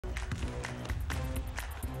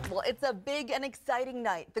Well, it's a big and exciting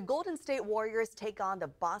night. The Golden State Warriors take on the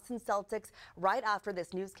Boston Celtics right after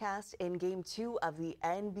this newscast in Game 2 of the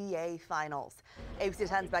NBA Finals. ABC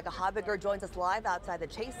 10's Becca Hobbiger joins us live outside the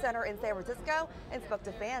Chase Center in San Francisco and spoke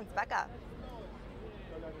to fans. Becca.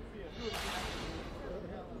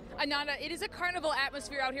 Ananda, it is a carnival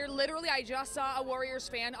atmosphere out here. Literally, I just saw a Warriors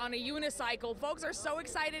fan on a unicycle. Folks are so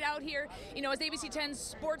excited out here. You know, as ABC 10's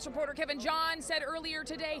sports reporter Kevin John said earlier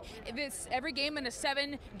today, every game in a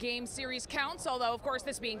 7-game series counts. Although, of course,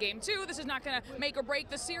 this being Game 2, this is not going to make or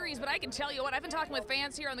break the series. But I can tell you what, I've been talking with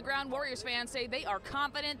fans here on the ground. Warriors fans say they are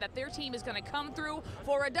confident that their team is going to come through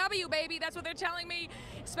for a W, baby. That's what they're telling me.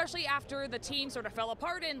 Especially after the team sort of fell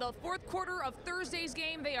apart in the fourth quarter of Thursday's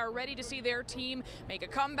game. They are ready to see their team make a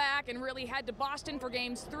comeback and really head to Boston for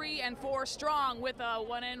games 3 and 4 strong with a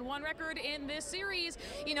 1-1 record in this series.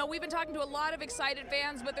 You know, we've been talking to a lot of excited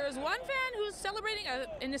fans, but there's one fan who's celebrating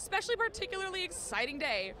an especially particularly exciting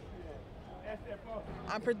day.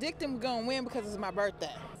 I'm predicting we're going to win because it's my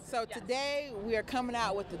birthday. So today we are coming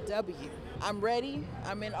out with the W. I'm ready.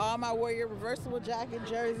 I'm in all my Warrior reversible jacket,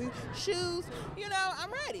 jersey, shoes. You know,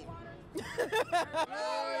 I'm ready.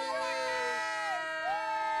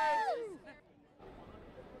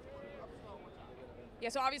 Yeah,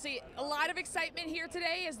 so obviously a lot of excitement here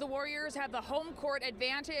today as the Warriors have the home court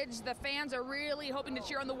advantage. The fans are really hoping to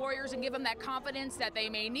cheer on the Warriors and give them that confidence that they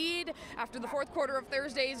may need after the fourth quarter of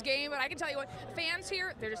Thursday's game. But I can tell you what, fans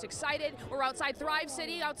here, they're just excited. We're outside Thrive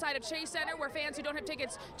City, outside of Chase Center, where fans who don't have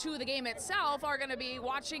tickets to the game itself are going to be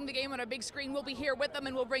watching the game on a big screen. We'll be here with them,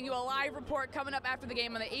 and we'll bring you a live report coming up after the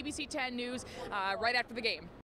game on the ABC 10 News right after the game.